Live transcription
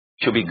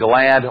shall be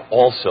glad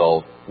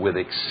also with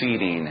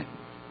exceeding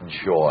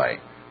joy.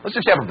 Let's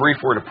just have a brief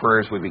word of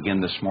prayer as we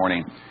begin this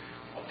morning.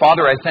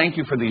 Father, I thank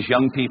you for these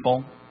young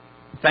people.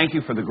 Thank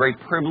you for the great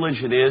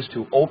privilege it is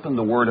to open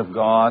the Word of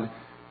God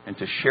and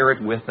to share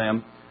it with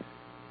them.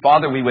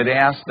 Father, we would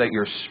ask that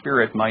your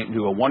Spirit might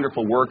do a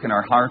wonderful work in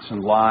our hearts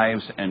and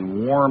lives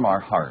and warm our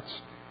hearts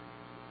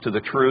to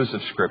the truths of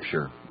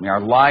Scripture. May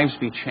our lives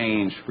be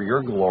changed for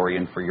your glory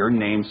and for your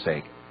name's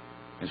sake,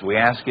 as we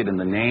ask it in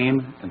the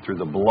name and through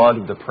the blood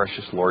of the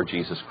precious Lord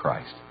Jesus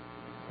Christ.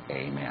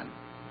 Amen.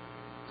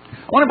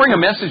 I want to bring a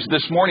message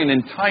this morning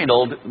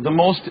entitled, The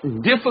Most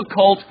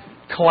Difficult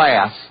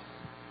Class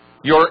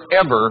You're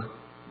Ever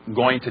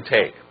Going to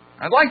Take.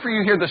 I'd like for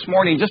you here this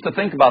morning just to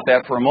think about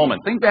that for a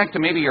moment. Think back to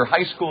maybe your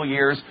high school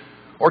years,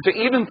 or to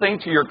even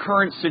think to your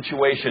current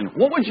situation.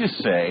 What would you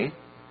say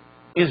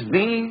is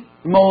the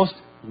most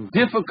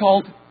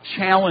difficult,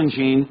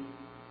 challenging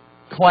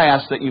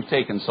class that you've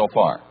taken so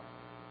far?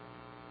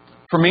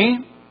 For me,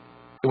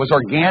 it was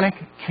organic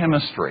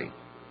chemistry.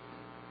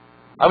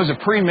 I was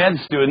a pre-med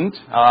student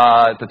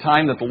at the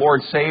time that the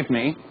Lord saved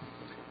me,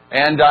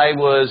 and I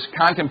was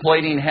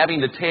contemplating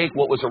having to take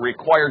what was a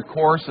required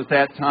course at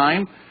that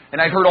time, and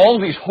I'd heard all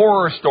of these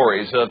horror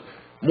stories of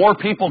more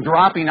people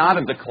dropping out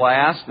of the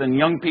class than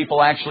young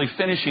people actually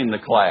finishing the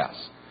class.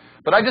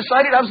 But I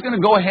decided I was going to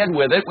go ahead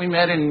with it. We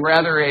met in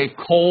rather a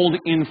cold,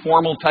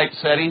 informal type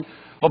setting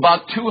of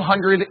about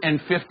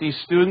 250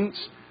 students.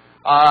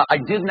 I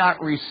did not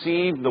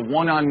receive the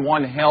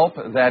one-on-one help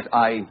that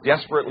I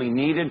desperately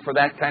needed for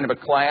that kind of a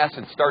class.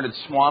 It started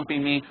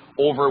swamping me,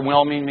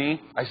 overwhelming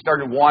me. I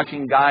started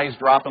watching guys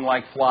dropping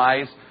like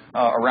flies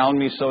around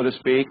me, so to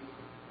speak.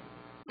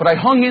 But I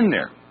hung in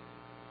there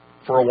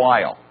for a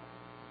while.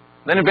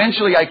 Then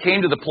eventually I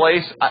came to the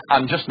place,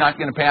 I'm just not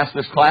going to pass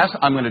this class.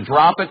 I'm going to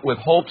drop it with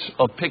hopes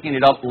of picking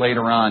it up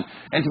later on.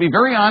 And to be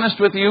very honest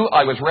with you,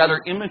 I was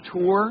rather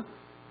immature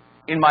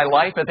in my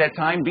life at that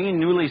time. Being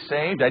newly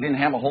saved, I didn't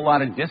have a whole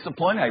lot of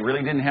discipline. I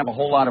really didn't have a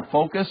whole lot of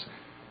focus.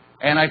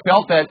 And I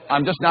felt that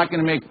I'm just not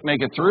going to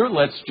make it through.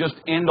 Let's just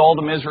end all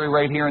the misery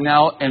right here and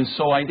now. And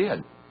so I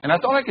did. And I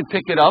thought I could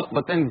pick it up,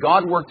 but then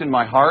God worked in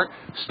my heart,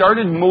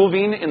 started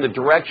moving in the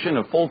direction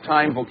of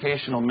full-time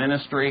vocational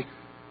ministry,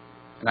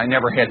 and I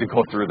never had to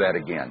go through that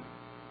again.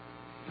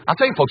 I'll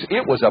tell you, folks,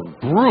 it was a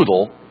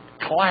brutal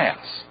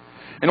class.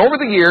 And over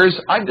the years,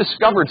 I've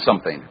discovered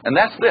something, and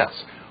that's this.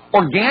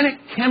 Organic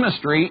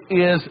chemistry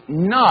is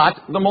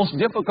not the most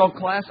difficult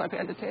class I've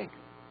had to take.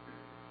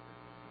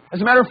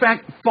 As a matter of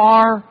fact,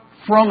 far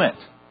from it.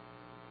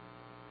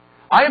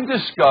 I have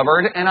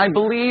discovered, and I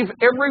believe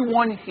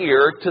everyone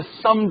here to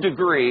some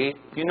degree,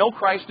 if you know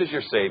Christ as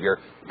your Savior,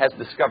 has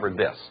discovered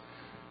this.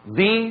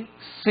 The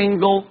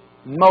single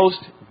most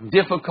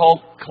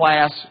difficult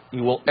class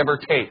you will ever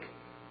take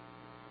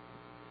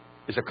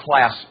is a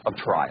class of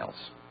trials.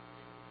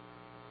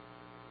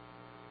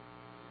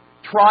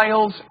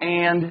 Trials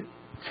and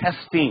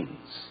testings.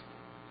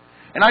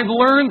 And I've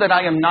learned that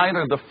I am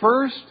neither the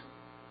first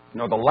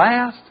nor the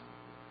last.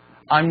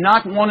 I'm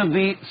not one of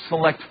the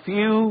select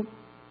few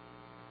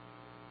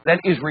that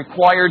is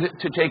required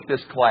to take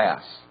this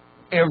class.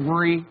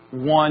 Every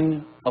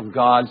one of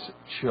God's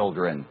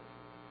children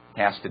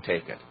has to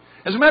take it.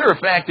 As a matter of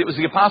fact, it was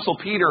the Apostle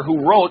Peter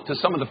who wrote to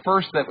some of the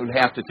first that would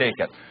have to take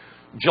it.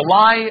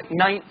 July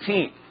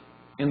 19th,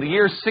 in the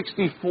year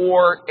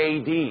 64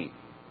 A.D.,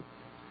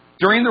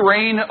 during the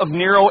reign of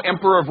Nero,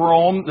 Emperor of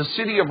Rome, the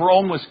city of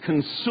Rome was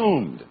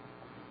consumed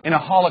in a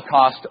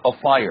holocaust of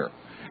fire.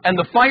 And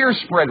the fire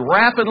spread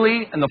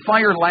rapidly, and the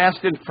fire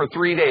lasted for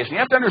 3 days. And you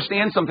have to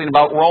understand something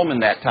about Rome in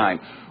that time.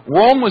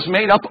 Rome was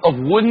made up of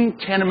wooden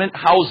tenement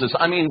houses.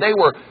 I mean, they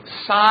were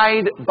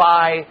side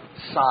by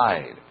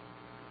side.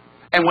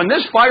 And when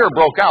this fire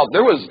broke out,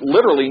 there was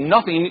literally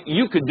nothing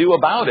you could do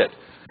about it.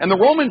 And the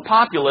Roman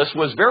populace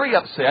was very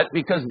upset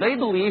because they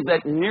believed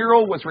that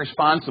Nero was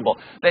responsible,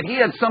 that he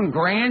had some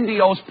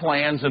grandiose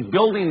plans of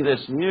building this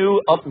new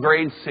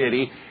upgrade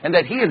city, and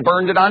that he had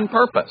burned it on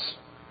purpose.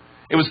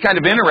 It was kind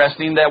of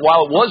interesting that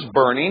while it was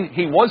burning,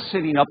 he was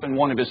sitting up in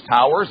one of his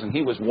towers, and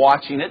he was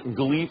watching it,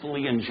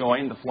 gleefully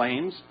enjoying the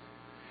flames.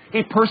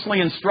 He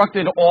personally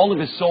instructed all of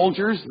his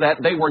soldiers that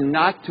they were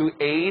not to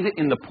aid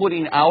in the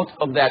putting out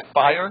of that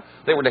fire.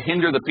 They were to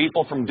hinder the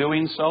people from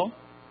doing so.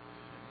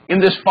 In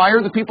this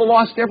fire, the people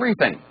lost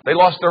everything. They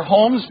lost their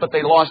homes, but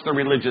they lost their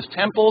religious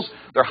temples,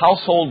 their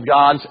household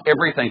gods,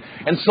 everything.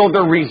 And so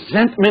their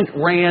resentment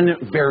ran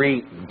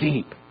very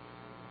deep.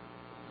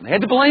 They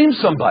had to blame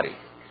somebody.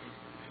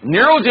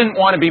 Nero didn't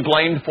want to be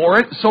blamed for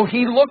it, so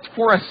he looked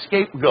for a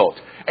scapegoat.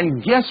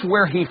 And guess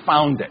where he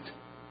found it?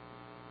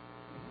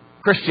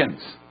 Christians.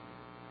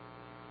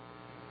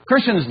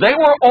 Christians, they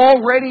were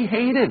already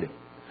hated.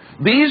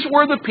 These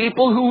were the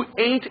people who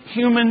ate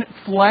human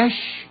flesh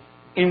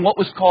in what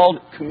was called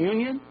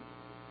communion.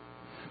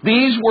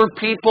 These were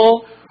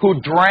people who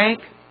drank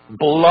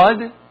blood.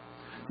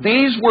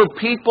 These were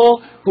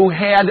people who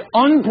had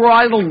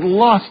unbridled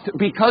lust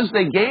because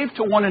they gave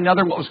to one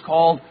another what was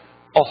called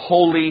a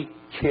holy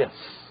kiss.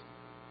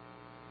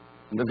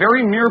 And the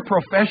very mere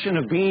profession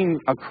of being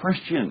a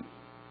Christian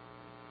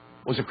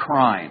was a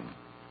crime.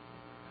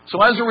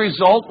 So as a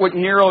result, what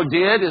Nero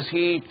did is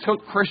he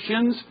took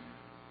Christians,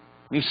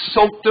 he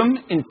soaked them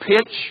in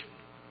pitch,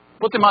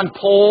 put them on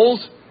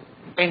poles,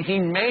 and he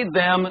made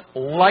them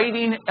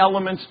lighting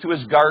elements to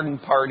his garden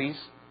parties.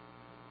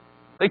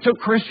 They took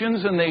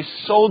Christians and they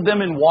sewed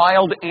them in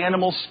wild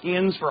animal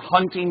skins for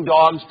hunting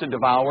dogs to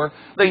devour.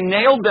 They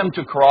nailed them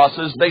to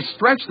crosses. They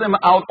stretched them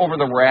out over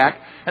the rack.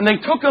 And they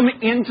took them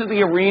into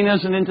the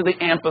arenas and into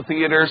the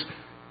amphitheaters.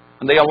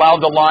 And they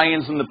allowed the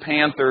lions and the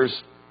panthers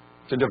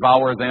to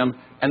devour them.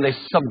 And they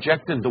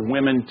subjected the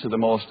women to the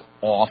most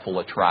awful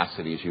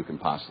atrocities you can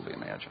possibly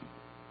imagine.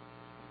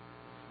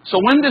 So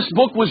when this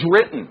book was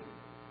written,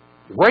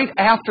 right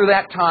after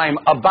that time,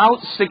 about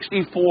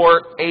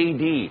 64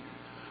 A.D.,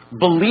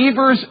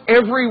 believers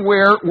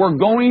everywhere were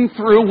going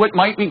through what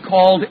might be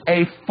called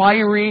a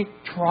fiery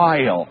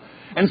trial.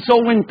 And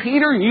so when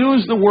Peter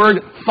used the word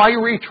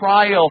fiery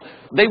trial,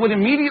 they would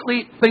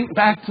immediately think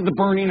back to the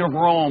burning of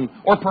Rome,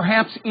 or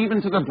perhaps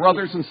even to their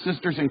brothers and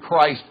sisters in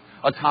Christ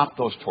atop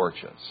those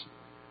torches.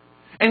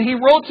 And he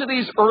wrote to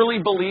these early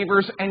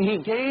believers, and he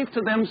gave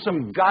to them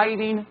some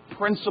guiding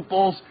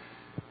principles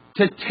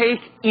to take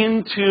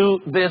into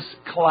this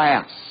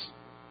class.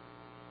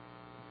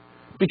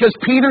 Because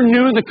Peter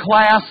knew the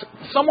class,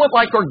 somewhat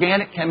like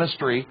organic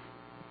chemistry,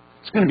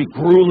 it's going to be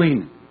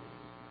grueling.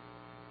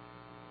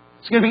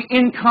 It's going to be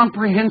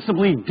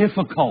incomprehensibly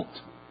difficult.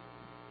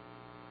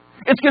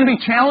 It's going to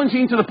be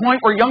challenging to the point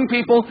where young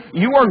people,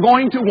 you are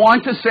going to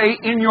want to say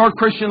in your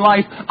Christian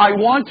life, I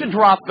want to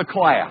drop the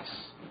class.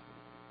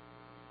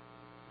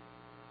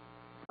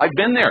 I've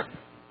been there.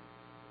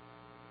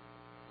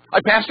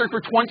 I pastored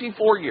for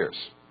 24 years.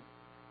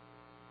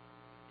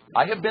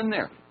 I have been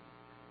there.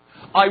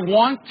 I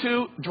want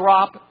to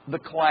drop the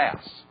class.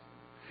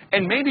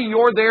 And maybe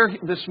you're there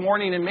this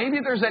morning, and maybe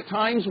there's at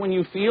times when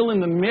you feel in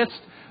the midst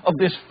of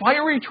this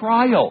fiery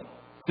trial,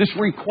 this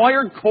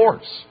required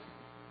course,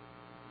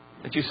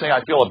 that you say,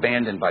 I feel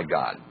abandoned by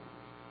God.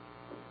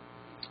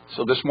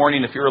 So this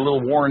morning, if you're a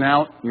little worn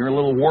out, you're a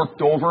little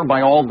worked over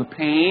by all the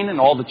pain and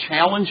all the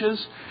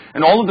challenges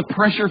and all of the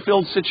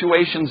pressure-filled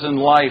situations in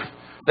life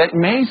that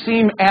may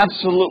seem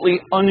absolutely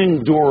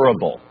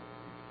unendurable,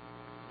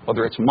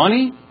 whether it's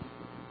money,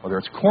 whether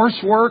it's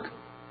coursework,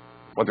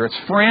 whether it's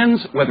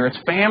friends, whether it's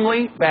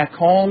family back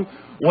home,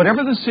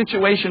 whatever the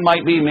situation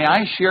might be, may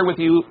I share with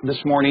you this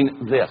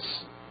morning this.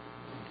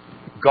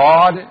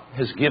 God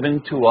has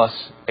given to us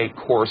a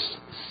course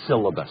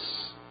syllabus.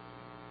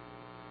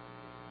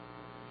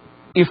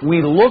 If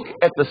we look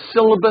at the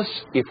syllabus,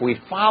 if we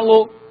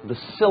follow the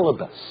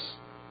syllabus,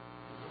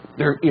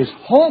 there is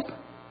hope,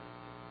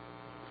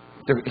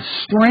 there is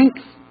strength,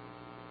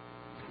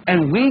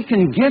 and we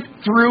can get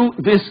through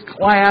this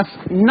class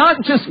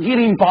not just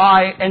getting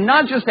by and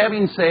not just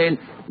having said,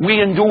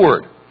 we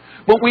endured,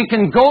 but we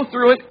can go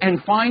through it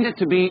and find it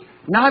to be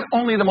not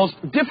only the most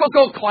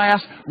difficult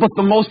class, but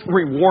the most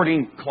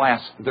rewarding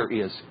class there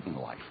is in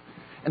life.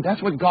 And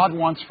that's what God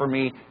wants for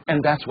me,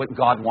 and that's what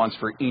God wants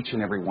for each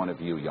and every one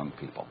of you young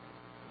people.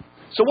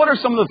 So what are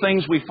some of the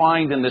things we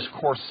find in this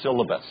course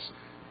syllabus,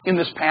 in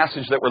this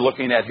passage that we're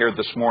looking at here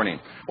this morning?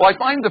 Well, I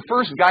find the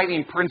first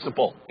guiding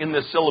principle in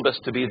this syllabus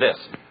to be this: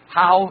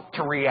 how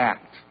to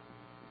react.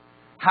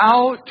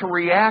 How to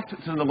react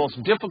to the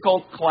most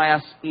difficult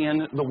class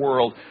in the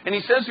world. And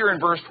he says here in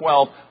verse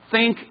 12,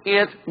 think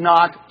it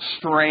not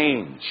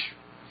strange.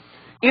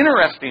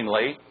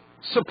 Interestingly,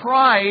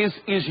 surprise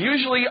is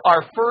usually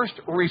our first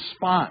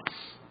response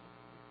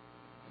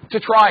to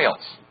trials.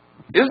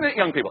 Isn't it,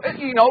 young people?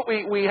 You know,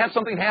 we have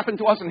something happen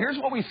to us, and here's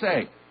what we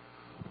say.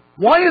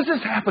 Why is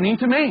this happening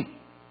to me?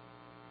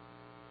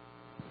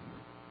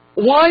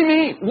 Why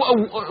me?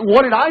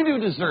 What did I do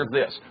to deserve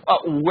this?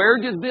 Where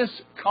did this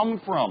come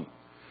from?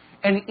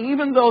 And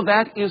even though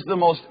that is the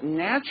most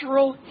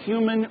natural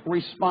human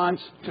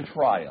response to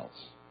trials,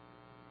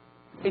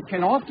 it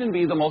can often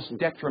be the most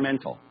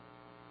detrimental.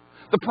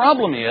 The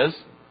problem is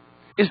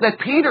that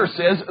Peter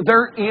says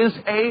there is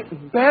a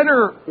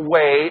better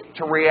way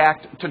to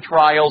react to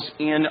trials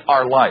in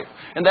our life.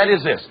 And that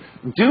is this: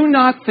 do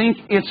not think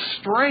it's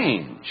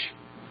strange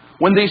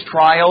when these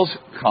trials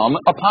come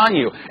upon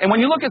you. And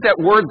when you look at that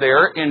word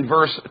there in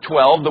verse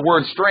 12, the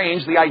word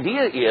strange, the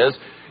idea is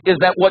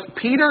that what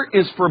Peter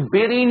is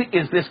forbidding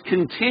is this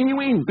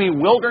continuing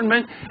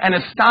bewilderment and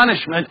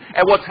astonishment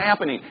at what's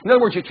happening. In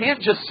other words, you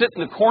can't just sit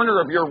in the corner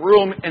of your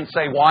room and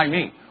say, why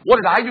me? What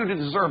did I do to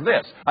deserve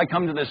this? I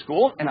come to this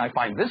school and I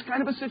find this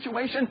kind of a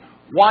situation.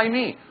 Why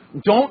me?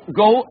 Don't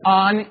go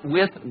on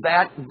with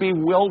that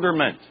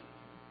bewilderment,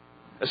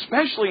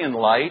 especially in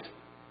light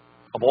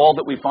of all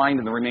that we find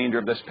in the remainder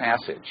of this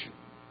passage.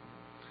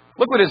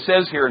 Look what it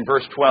says here in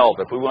verse 12,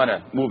 if we want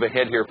to move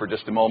ahead here for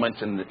just a moment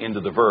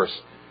into the verse.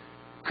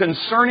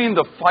 Concerning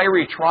the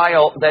fiery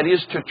trial that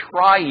is to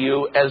try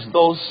you as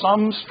though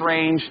some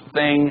strange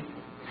thing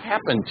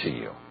happened to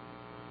you.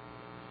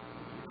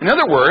 In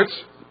other words,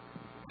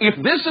 if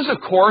this is a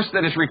course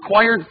that is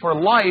required for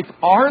life,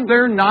 are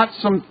there not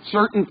some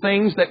certain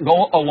things that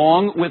go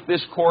along with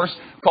this course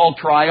called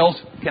trials?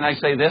 Can I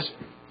say this?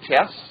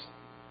 Tests.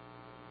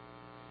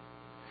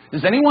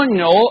 Does anyone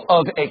know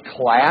of a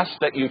class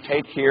that you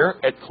take here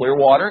at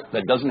Clearwater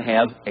that doesn't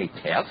have a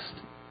test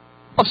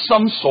of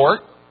some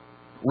sort,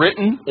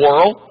 written,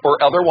 oral,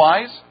 or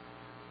otherwise?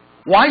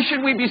 Why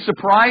should we be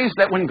surprised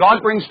that when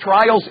God brings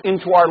trials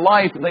into our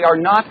life, they are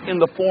not in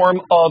the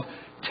form of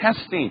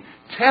testing?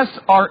 Tests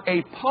are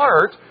a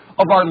part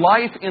of our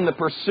life in the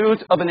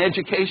pursuit of an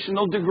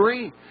educational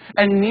degree.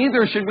 And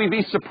neither should we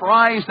be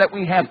surprised that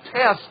we have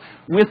tests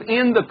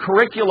within the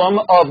curriculum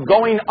of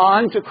going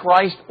on to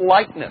Christ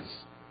likeness.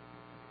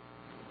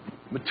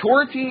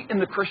 Maturity in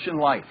the Christian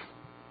life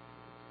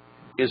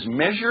is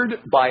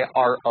measured by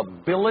our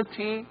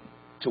ability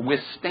to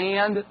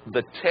withstand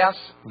the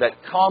tests that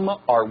come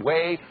our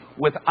way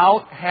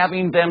without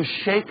having them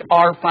shake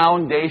our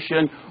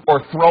foundation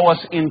or throw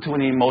us into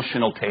an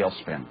emotional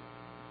tailspin.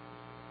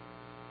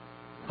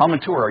 How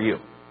mature are you?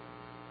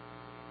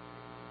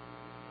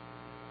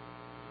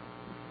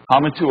 How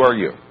mature are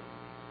you?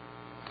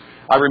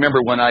 I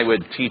remember when I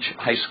would teach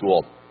high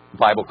school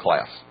Bible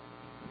class.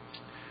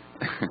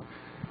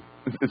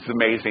 It's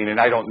amazing, and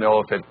I don't know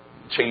if it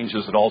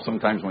changes at all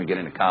sometimes when we get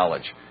into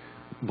college.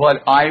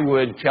 But I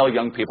would tell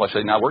young people, I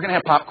said, now we're going to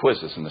have pop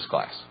quizzes in this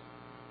class.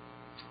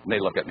 And they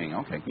look at me,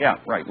 okay, yeah,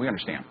 right, we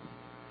understand.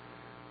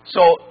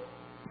 So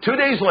 2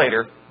 days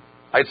later,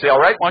 I'd say, all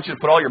right, I want you to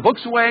put all your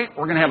books away.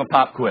 We're going to have a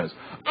pop quiz.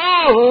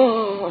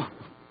 Oh,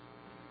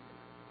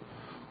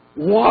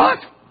 what?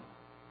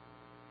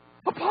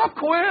 A pop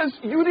quiz?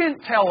 You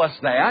didn't tell us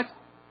that.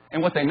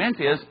 And what they meant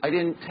is, I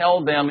didn't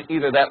tell them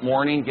either that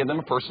morning, give them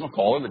a personal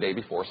call, or the day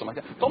before, something like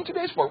that. Told them 2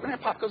 days before, we're going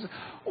to have pop quiz.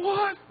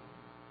 What?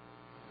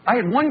 I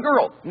had one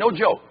girl, no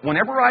joke,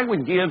 whenever I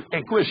would give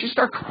a quiz, she'd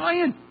start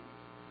crying.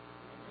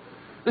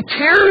 The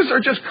tears are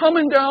just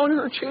coming down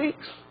her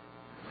cheeks.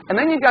 And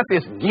then you've got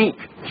this geek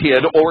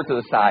kid over to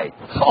the side.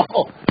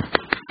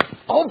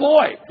 Oh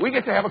boy, we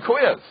get to have a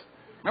quiz.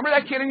 Remember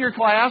that kid in your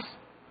class?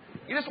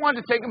 You just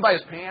wanted to take him by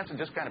his pants and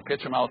just kind of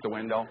pitch him out the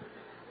window.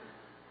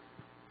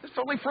 It's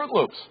totally Fruit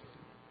Loops.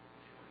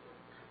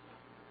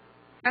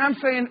 And I'm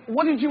saying,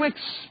 what did you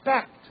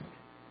expect?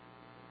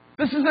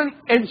 This is an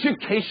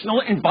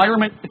educational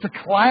environment. It's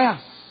a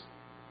class.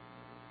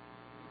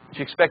 Did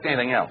you expect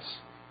anything else?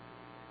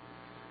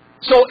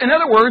 So, in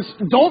other words,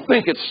 don't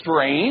think it's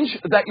strange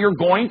that you're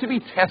going to be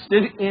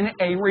tested in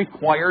a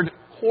required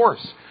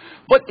course.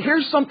 But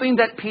here's something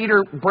that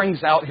Peter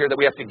brings out here that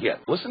we have to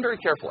get. Listen very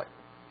carefully.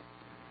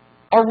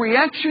 Our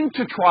reaction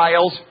to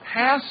trials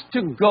has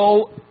to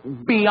go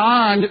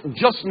beyond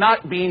just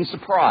not being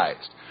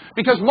surprised.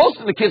 Because most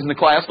of the kids in the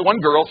class, the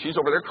one girl, she's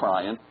over there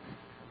crying.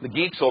 The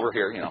geek's over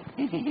here, you know.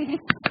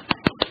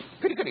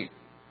 Goody, goody.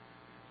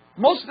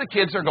 Most of the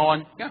kids are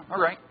going, yeah, all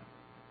right.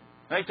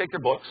 And they take their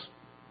books,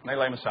 and they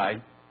lay them aside,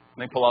 and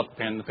they pull out the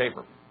pen and the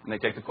paper, and they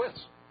take the quiz.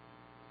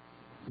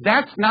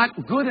 That's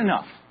not good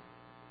enough.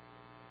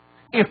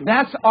 If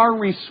that's our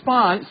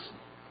response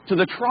to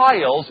the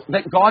trials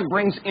that God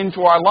brings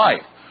into our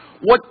life.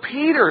 What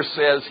Peter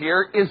says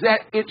here is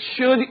that it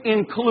should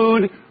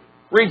include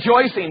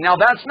rejoicing. Now,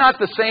 that's not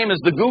the same as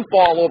the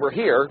goofball over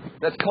here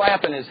that's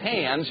clapping his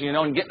hands, you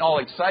know, and getting all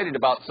excited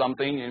about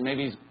something, and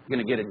maybe he's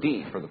going to get a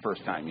D for the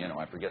first time, you know,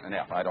 after getting an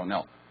F. I don't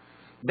know.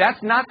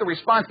 That's not the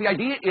response. The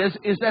idea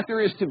is that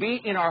there is to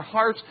be in our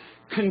hearts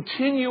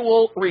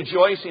continual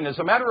rejoicing. As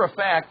a matter of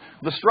fact,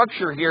 the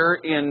structure here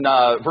in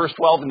verse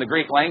 12 in the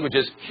Greek language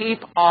is keep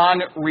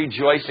on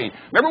rejoicing.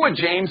 Remember what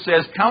James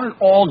says, count it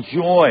all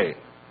joy,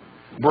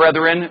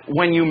 brethren,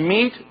 when you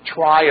meet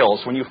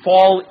trials, when you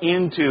fall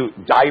into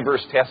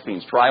diverse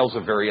testings, trials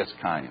of various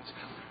kinds.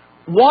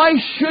 Why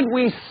should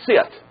we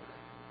sit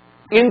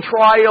in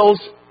trials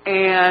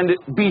and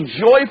be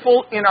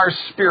joyful in our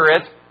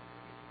spirit?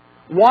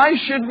 Why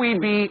should we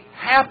be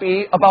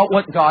happy about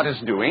what God is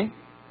doing?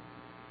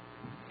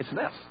 It's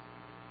this.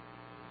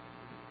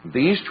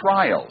 These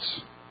trials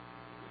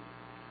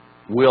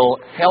will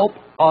help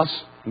us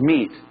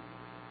meet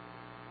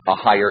a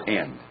higher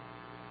end.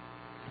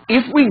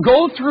 If we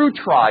go through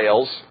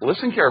trials,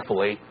 listen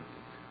carefully,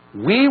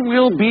 we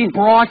will be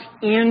brought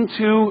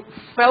into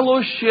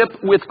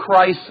fellowship with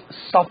Christ's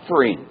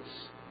sufferings.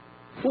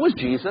 Who was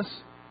Jesus?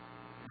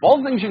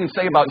 All the things you can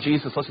say about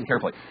Jesus, listen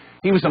carefully.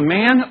 He was a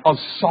man of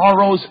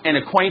sorrows and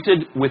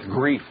acquainted with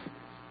grief.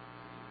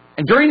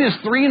 And during his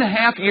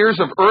 3.5 years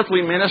of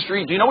earthly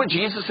ministry, do you know what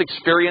Jesus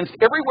experienced?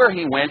 Everywhere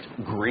he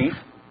went, grief.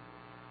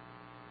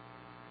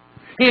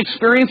 He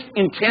experienced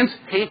intense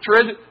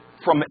hatred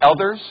from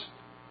others.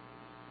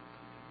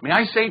 May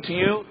I say to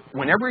you,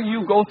 whenever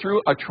you go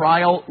through a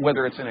trial,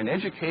 whether it's in an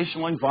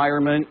educational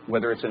environment,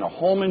 whether it's in a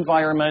home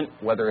environment,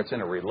 whether it's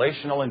in a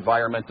relational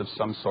environment of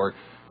some sort,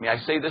 may I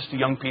say this to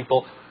young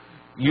people,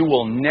 you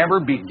will never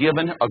be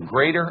given a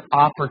greater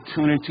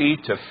opportunity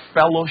to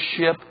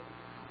fellowship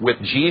with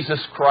Jesus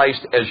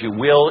Christ as you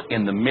will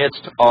in the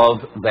midst of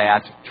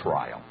that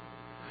trial.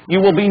 You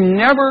will be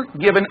never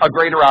given a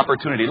greater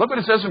opportunity. Look what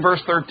it says in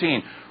verse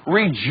 13.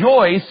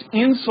 Rejoice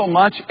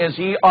insomuch as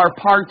ye are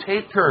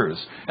partakers.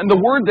 And the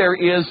word there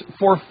is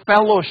for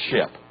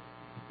fellowship.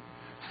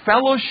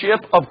 Fellowship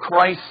of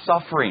Christ's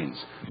sufferings.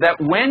 That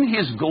when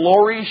His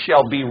glory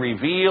shall be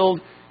revealed,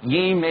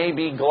 ye may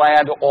be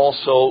glad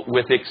also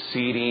with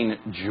exceeding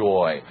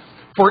joy.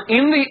 For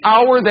in the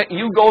hour that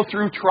you go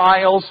through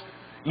trials,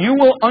 you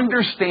will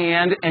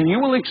understand and you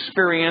will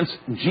experience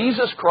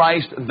Jesus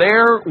Christ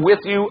there with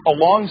you,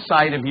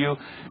 alongside of you,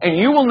 and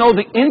you will know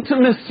the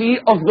intimacy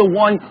of the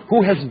one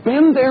who has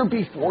been there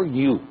before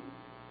you.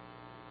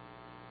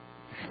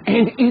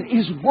 And it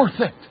is worth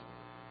it.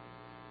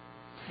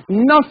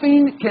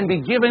 Nothing can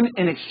be given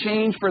in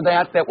exchange for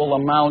that will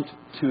amount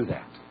to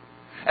that.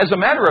 As a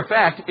matter of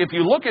fact, if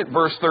you look at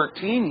verse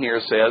 13 here,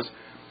 it says,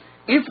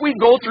 if we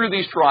go through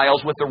these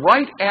trials with the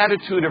right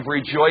attitude of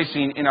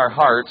rejoicing in our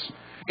hearts,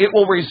 it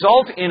will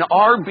result in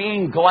our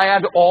being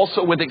glad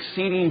also with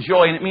exceeding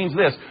joy. And it means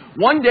this: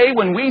 one day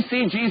when we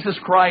see Jesus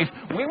Christ,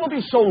 we will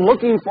be so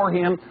looking for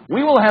Him,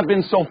 we will have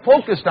been so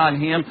focused on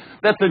Him,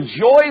 that the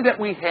joy that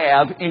we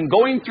have in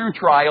going through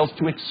trials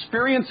to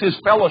experience His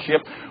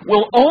fellowship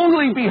will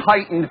only be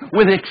heightened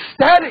with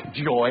ecstatic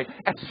joy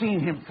at seeing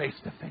Him face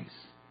to face.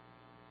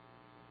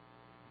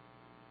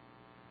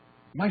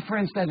 My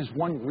friends, that is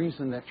one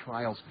reason that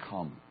trials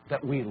come,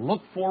 that we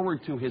look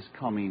forward to His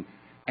coming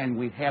and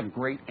we have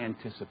great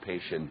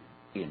anticipation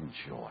in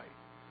joy.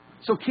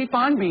 So keep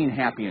on being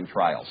happy in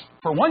trials,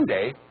 for one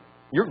day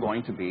you're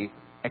going to be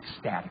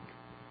ecstatic.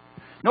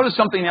 Notice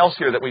something else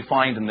here that we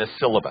find in this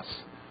syllabus.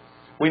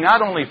 We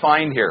not only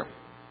find here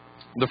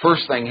the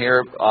first thing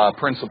here,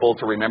 principle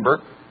to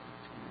remember,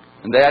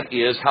 and that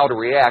is how to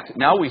react.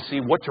 Now we see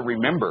what to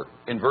remember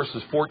in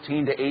verses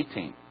 14 to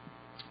 18.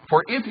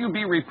 For if you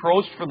be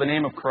reproached for the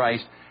name of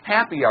Christ,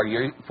 happy are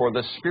you, for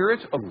the Spirit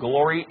of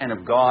glory and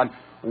of God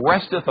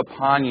resteth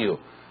upon you.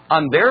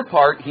 On their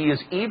part he is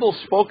evil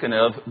spoken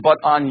of, but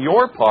on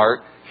your part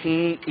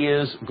he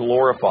is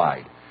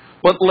glorified.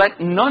 But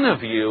let none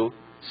of you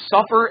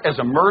suffer as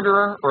a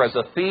murderer, or as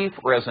a thief,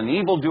 or as an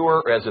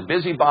evildoer, or as a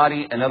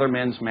busybody in other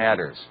men's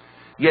matters.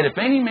 Yet if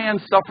any man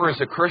suffer as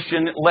a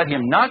Christian, let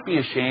him not be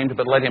ashamed,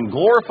 but let him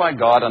glorify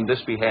God on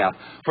this behalf.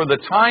 For the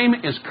time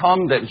is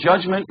come that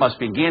judgment must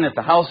begin at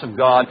the house of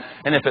God.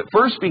 And if it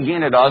first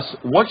begin at us,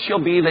 what shall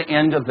be the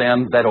end of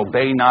them that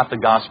obey not the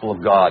gospel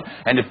of God?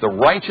 And if the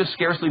righteous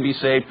scarcely be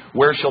saved,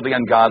 where shall the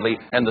ungodly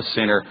and the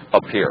sinner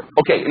appear?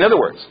 Okay, in other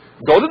words,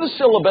 go to the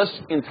syllabus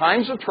in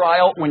times of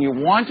trial when you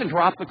want to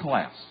drop the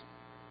class.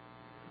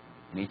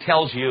 And he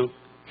tells you,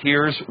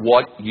 here's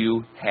what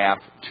you have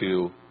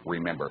to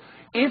remember.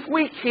 If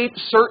we keep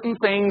certain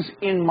things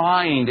in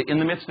mind in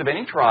the midst of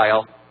any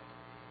trial,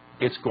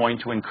 it's going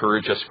to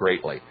encourage us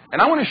greatly.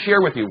 And I want to share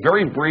with you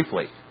very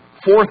briefly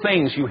 4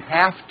 things you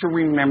have to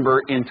remember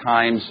in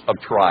times of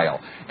trial.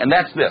 And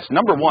that's this.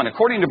 Number 1,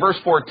 according to verse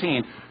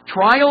 14,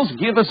 trials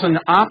give us an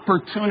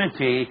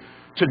opportunity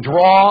to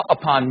draw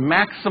upon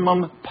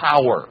maximum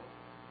power.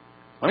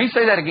 Let me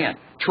say that again.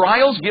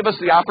 Trials give us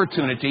the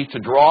opportunity to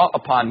draw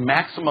upon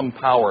maximum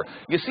power.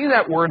 You see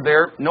that word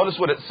there? Notice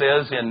what it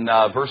says in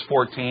verse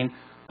 14.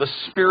 The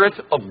Spirit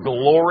of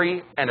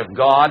glory and of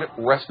God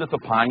resteth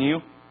upon you.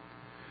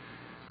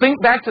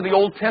 Think back to the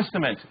Old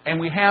Testament, and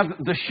we have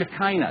the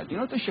Shekinah. Do you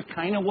know what the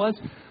Shekinah was?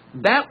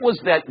 That was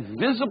that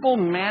visible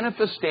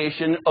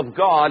manifestation of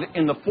God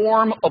in the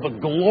form of a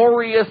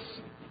glorious,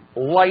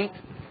 light,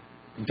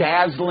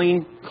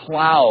 dazzling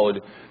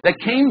cloud that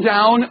came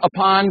down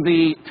upon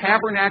the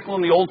tabernacle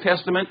in the Old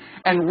Testament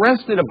and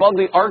rested above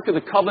the Ark of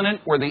the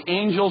Covenant, where the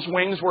angels'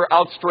 wings were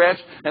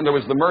outstretched and there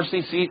was the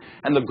mercy seat,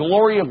 and the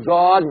glory of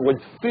God would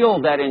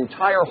fill that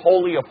entire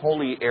Holy of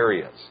Holy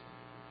areas.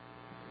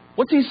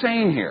 What's he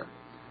saying here?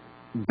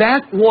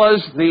 That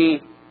was the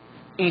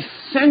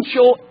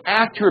essential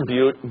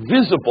attribute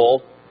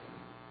visible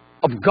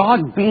of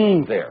God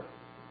being there.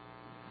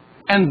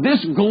 And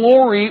this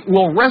glory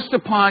will rest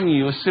upon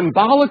you,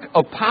 symbolic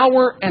of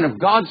power and of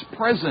God's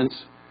presence.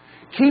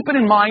 Keep it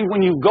in mind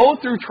when you go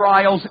through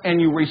trials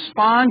and you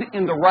respond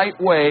in the right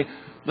way,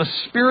 the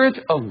Spirit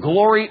of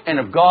glory and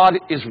of God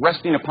is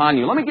resting upon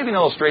you. Let me give you an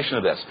illustration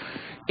of this.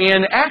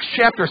 In Acts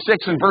chapter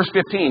 6 and verse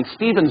 15,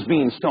 Stephen's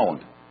being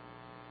stoned.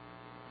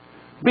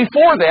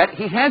 Before that,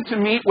 he had to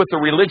meet with the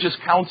religious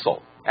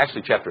council.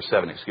 Actually, chapter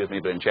 7,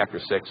 but in chapter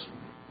 6.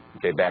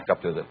 Okay, back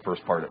up to the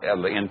first part,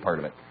 the end part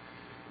of it.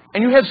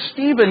 And you have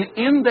Stephen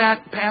in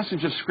that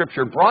passage of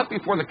Scripture brought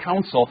before the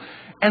council,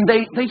 and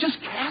they just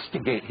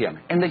castigate him.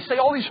 And they say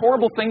all these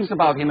horrible things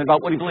about him,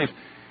 about what he believes.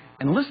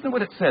 And listen to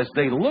what it says.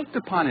 They looked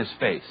upon his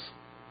face,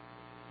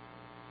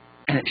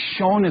 and it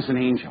shone as an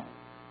angel.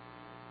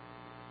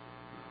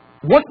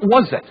 What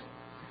was it?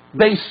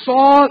 They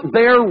saw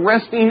there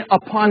resting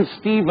upon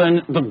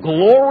Stephen the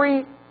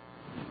glory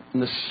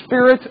and the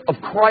Spirit of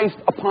Christ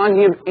upon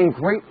him in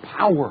great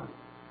power.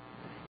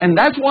 And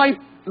that's why,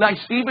 like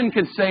Stephen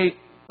could say,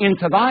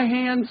 into thy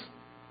hands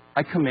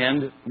I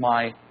commend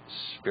my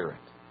spirit.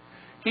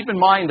 Keep in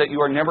mind that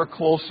you are never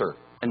closer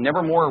and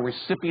never more a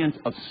recipient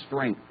of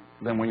strength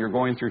than when you're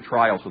going through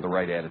trials with the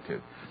right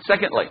attitude.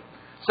 Second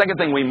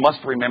thing we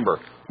must remember,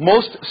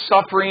 most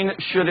suffering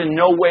should in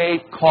no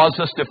way cause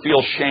us to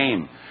feel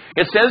shame.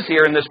 It says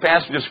here in this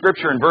passage of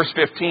Scripture in verse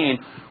 15,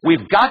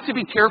 we've got to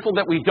be careful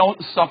that we don't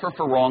suffer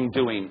for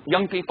wrongdoing.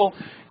 Young people,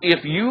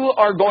 if you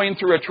are going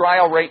through a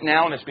trial right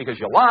now and it's because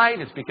you lied,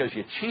 it's because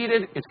you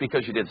cheated, it's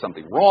because you did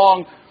something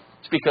wrong,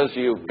 it's because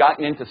you've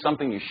gotten into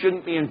something you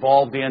shouldn't be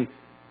involved in,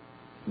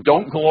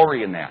 don't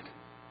glory in that.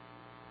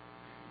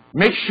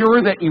 Make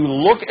sure that you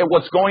look at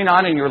what's going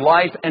on in your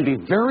life and be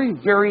very,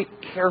 very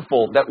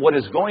careful that what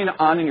is going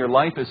on in your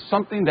life is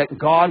something that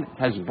God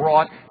has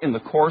brought in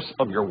the course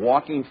of your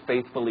walking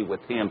faithfully with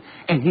Him.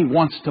 And He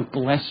wants to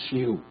bless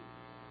you.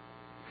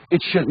 It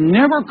should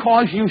never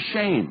cause you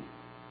shame.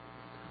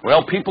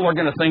 Well, people are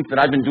going to think that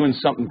I've been doing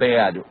something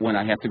bad when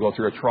I have to go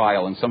through a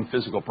trial and some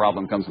physical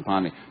problem comes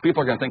upon me.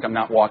 People are going to think I'm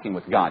not walking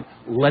with God.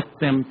 Let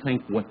them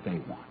think what they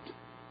want.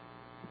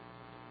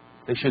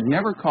 They should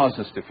never cause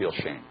us to feel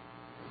shame.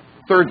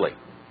 Thirdly,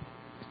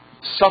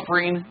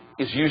 suffering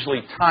is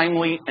usually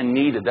timely and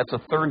needed. That's a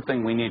third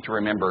thing we need to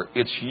remember.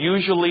 It's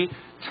usually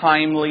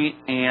timely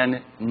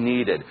and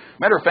needed.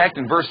 Matter of fact,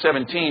 in verse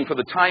 17, for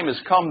the time has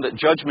come that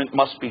judgment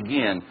must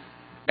begin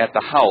at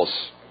the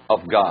house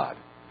of God.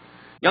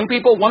 Young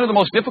people, one of the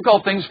most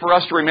difficult things for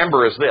us to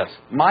remember is this.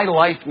 My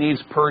life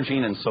needs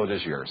purging and so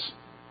does yours.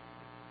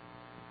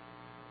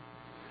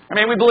 I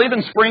mean, we believe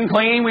in spring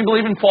cleaning, we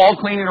believe in fall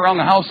cleaning around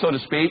the house, so to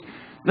speak.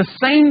 The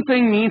same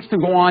thing needs to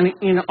go on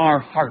in our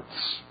hearts.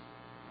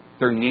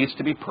 There needs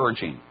to be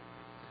purging.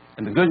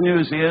 And the good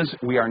news is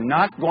we are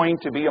not going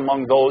to be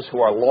among those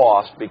who are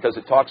lost because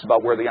it talks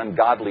about where the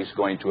ungodly is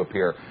going to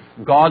appear.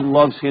 God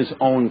loves His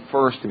own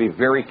first to be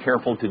very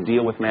careful to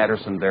deal with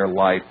matters in their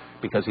life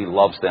because He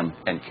loves them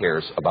and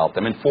cares about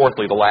them. And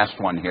fourthly, the last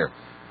one here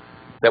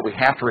that we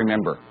have to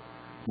remember.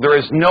 There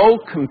is no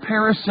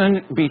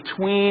comparison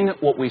between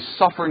what we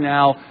suffer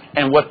now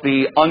and what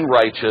the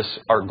unrighteous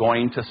are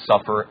going to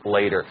suffer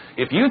later.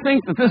 If you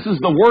think that this is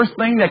the worst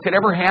thing that could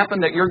ever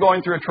happen, that you're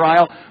going through a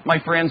trial, my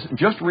friends,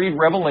 just read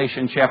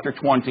Revelation chapter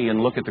 20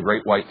 and look at the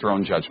great white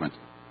throne judgment.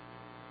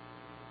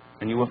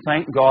 And you will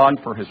thank God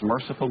for His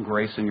merciful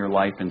grace in your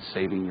life in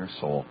saving your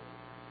soul.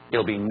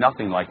 It'll be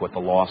nothing like what the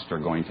lost are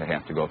going to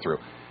have to go through.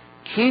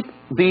 Keep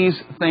these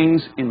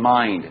things in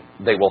mind.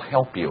 They will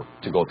help you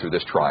to go through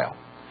this trial.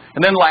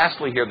 And then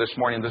lastly here this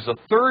morning, there's a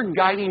third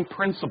guiding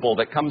principle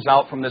that comes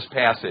out from this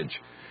passage.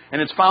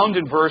 And it's found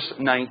in verse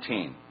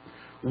 19.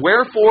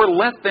 Wherefore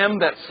let them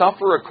that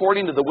suffer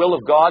according to the will of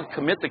God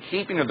commit the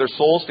keeping of their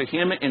souls to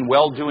Him in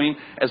well-doing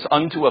as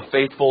unto a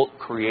faithful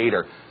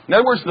Creator. In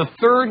other words, the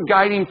third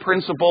guiding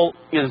principle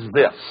is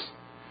this.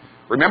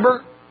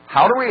 Remember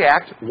how to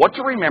react, what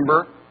to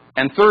remember,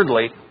 and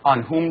thirdly,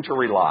 on whom to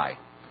rely.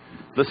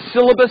 The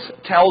syllabus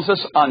tells us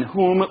on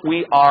whom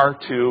we are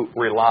to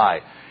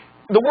rely.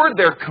 The word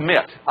there,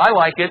 commit, I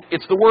like it.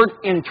 It's the word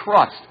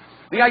entrust.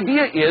 The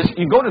idea is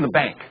you go to the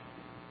bank.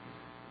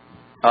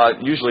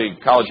 Usually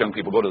college young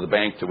people go to the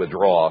bank to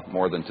withdraw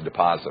more than to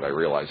deposit. I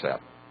realize that.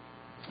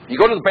 You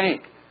go to the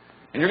bank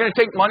and you're going to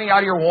take money out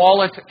of your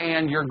wallet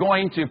and you're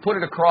going to put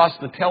it across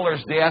the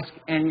teller's desk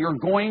and you're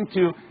going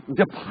to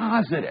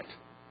deposit it.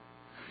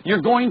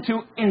 You're going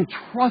to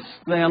entrust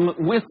them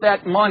with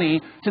that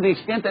money to the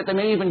extent that they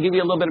may even give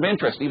you a little bit of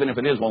interest, even if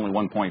it is only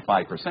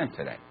 1.5%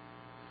 today.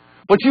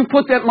 But you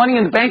put that money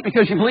in the bank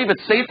because you believe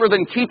it's safer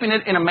than keeping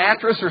it in a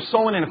mattress or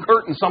sewing in a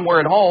curtain somewhere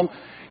at home.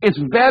 It's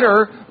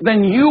better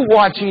than you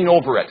watching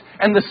over it.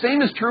 And the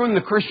same is true in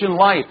the Christian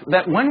life,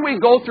 that when we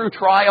go through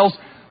trials,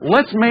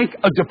 let's make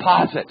a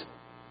deposit.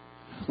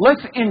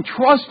 Let's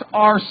entrust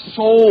our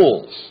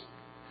souls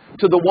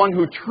to the one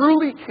who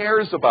truly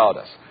cares about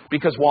us.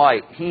 Because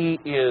why? He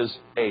is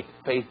a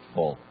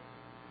faithful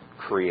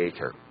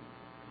Creator.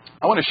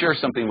 I want to share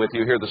something with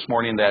you here this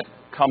morning that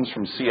comes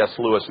from C.S.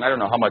 Lewis. And I don't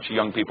know how much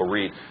young people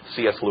read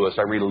C.S. Lewis.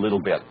 I read a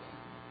little bit.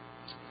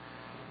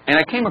 And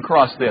I came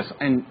across this,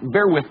 and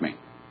bear with me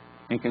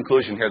in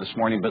conclusion here this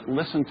morning, but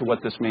listen to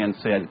what this man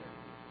said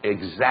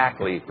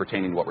exactly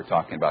pertaining to what we're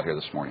talking about here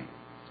this morning.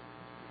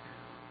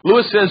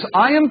 Lewis says,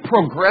 I am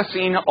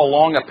progressing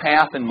along a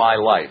path in my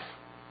life.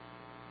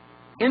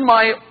 In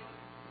my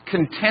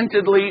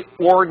contentedly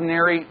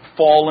ordinary,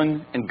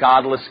 fallen, and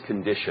godless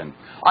condition.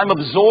 I'm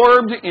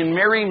absorbed in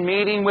merry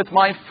meeting with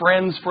my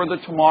friends for the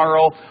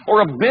tomorrow,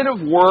 or a bit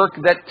of work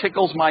that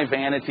tickles my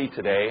vanity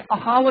today, a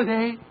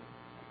holiday,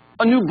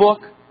 a new book.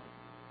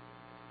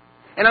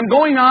 And I'm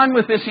going on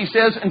with this, he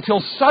says,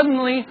 until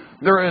suddenly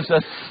there is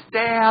a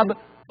stab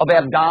of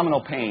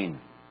abdominal pain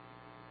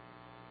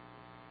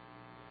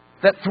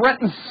that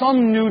threatens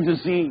some new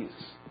disease.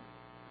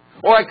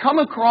 Or I come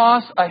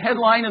across a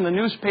headline in the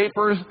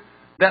newspapers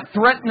that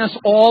threaten us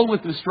all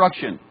with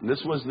destruction.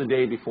 This was the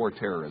day before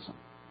terrorism.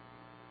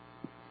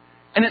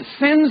 And it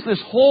sends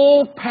this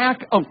whole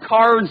pack of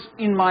cards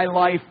in my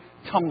life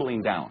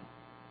tumbling down.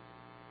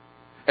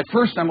 At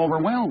first I'm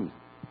overwhelmed.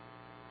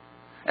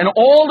 And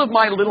all of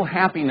my little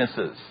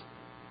happinesses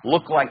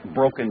look like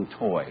broken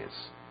toys.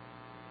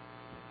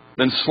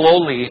 Then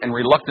slowly and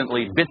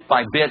reluctantly, bit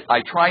by bit,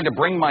 I try to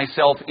bring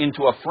myself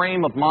into a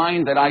frame of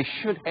mind that I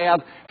should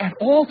have at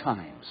all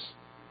times.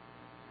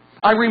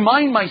 I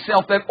remind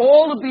myself that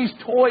all of these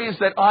toys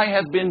that I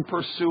have been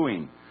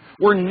pursuing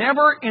were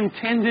never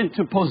intended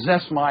to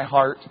possess my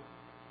heart,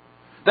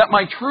 that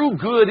my true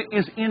good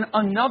is in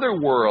another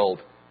world,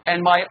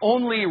 and my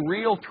only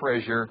real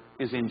treasure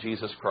is in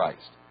Jesus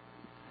Christ.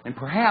 And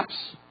perhaps,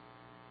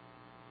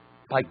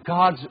 by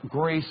God's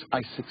grace,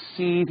 I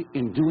succeed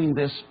in doing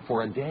this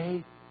for a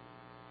day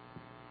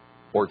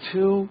or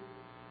two,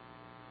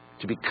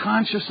 to be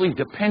consciously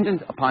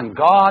dependent upon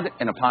God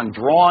and upon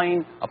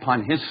drawing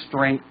upon His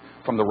strength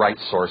from the right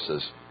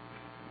sources.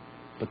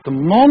 But the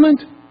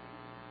moment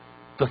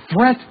the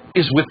threat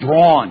is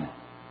withdrawn,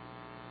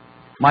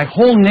 my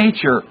whole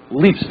nature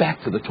leaps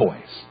back to the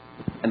toys.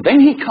 And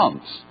then he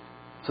comes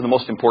to the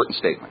most important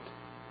statement.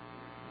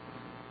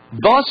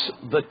 Thus,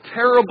 the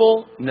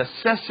terrible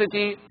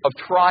necessity of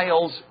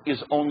trials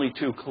is only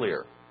too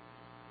clear.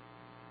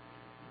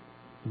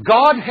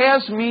 God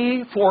has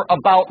me for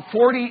about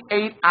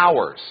 48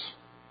 hours.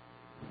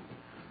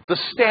 The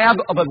stab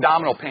of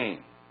abdominal pain.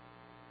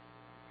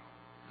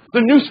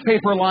 The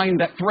newspaper line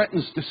that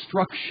threatens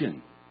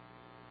destruction.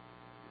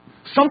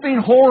 Something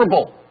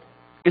horrible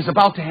is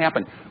about to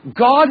happen.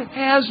 God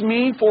has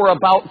me for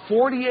about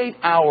 48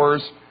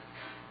 hours,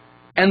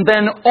 and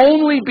then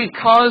only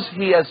because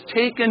He has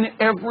taken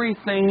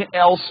everything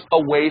else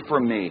away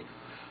from me.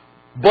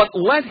 But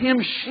let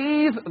Him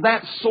sheathe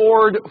that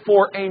sword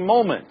for a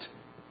moment,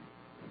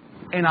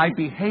 and I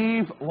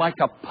behave like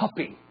a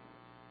puppy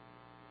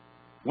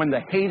when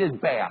the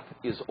hated bath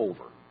is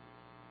over.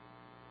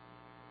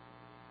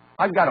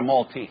 I've got a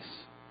Maltese,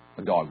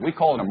 a dog. We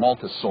call it a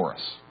Maltosaurus.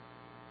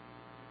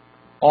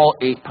 All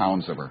 8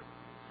 pounds of her.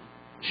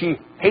 She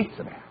hates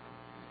the bath.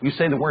 You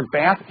say the word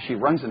bath, she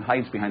runs and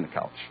hides behind the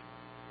couch.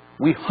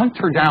 We hunt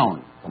her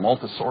down, the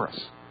Maltosaurus.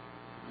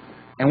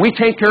 And we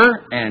take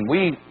her and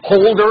we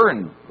hold her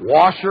and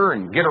wash her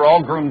and get her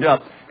all groomed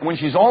up. And when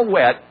she's all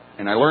wet,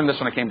 and I learned this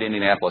when I came to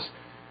Indianapolis,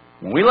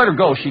 when we let her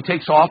go, she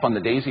takes off on the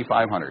Daisy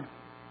 500.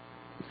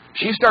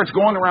 She starts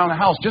going around the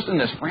house just in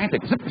this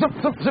frantic zip, zip,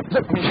 zip, zip,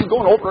 zip. I mean, she's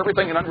going over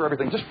everything and under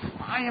everything, just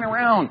flying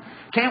around.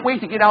 Can't wait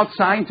to get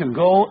outside to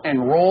go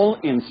and roll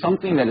in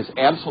something that is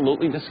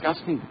absolutely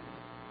disgusting.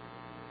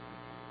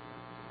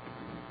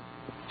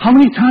 How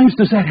many times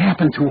does that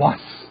happen to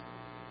us?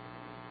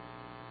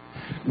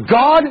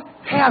 God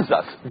has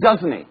us,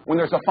 doesn't He, when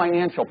there's a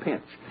financial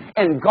pinch.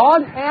 And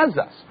God has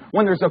us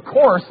when there's a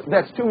course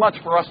that's too much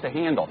for us to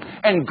handle.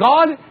 And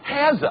God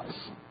has us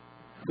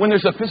when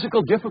there's a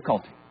physical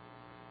difficulty.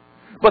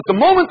 But the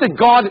moment that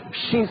God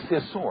sheaths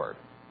His sword,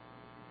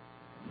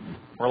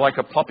 we're like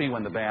a puppy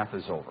when the bath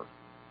is over.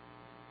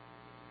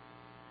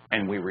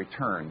 And we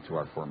return to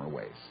our former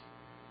ways.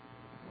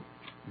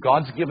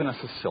 God's given us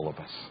a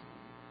syllabus.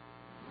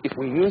 If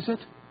we use it,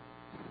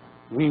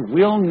 we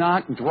will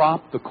not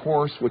drop the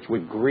course which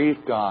would grieve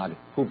God,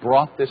 who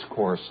brought this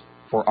course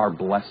for our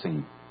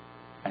blessing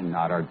and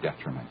not our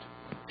detriment.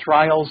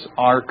 Trials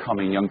are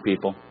coming, young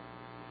people.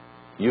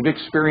 You've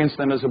experienced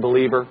them as a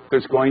believer.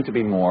 There's going to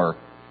be more.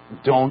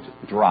 Don't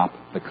drop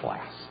the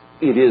class.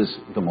 It is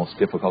the most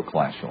difficult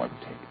class you'll ever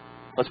take.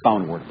 Let's bow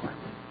in a word of prayer.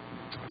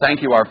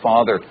 Thank you, our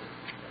Father,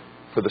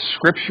 for the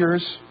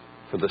Scriptures,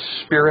 for the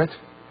Spirit,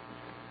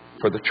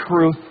 for the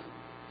truth.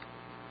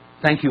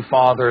 Thank you,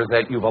 Father,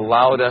 that you've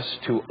allowed us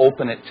to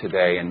open it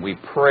today, and we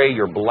pray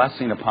your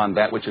blessing upon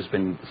that which has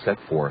been set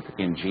forth.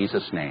 In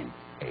Jesus' name,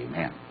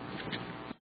 amen.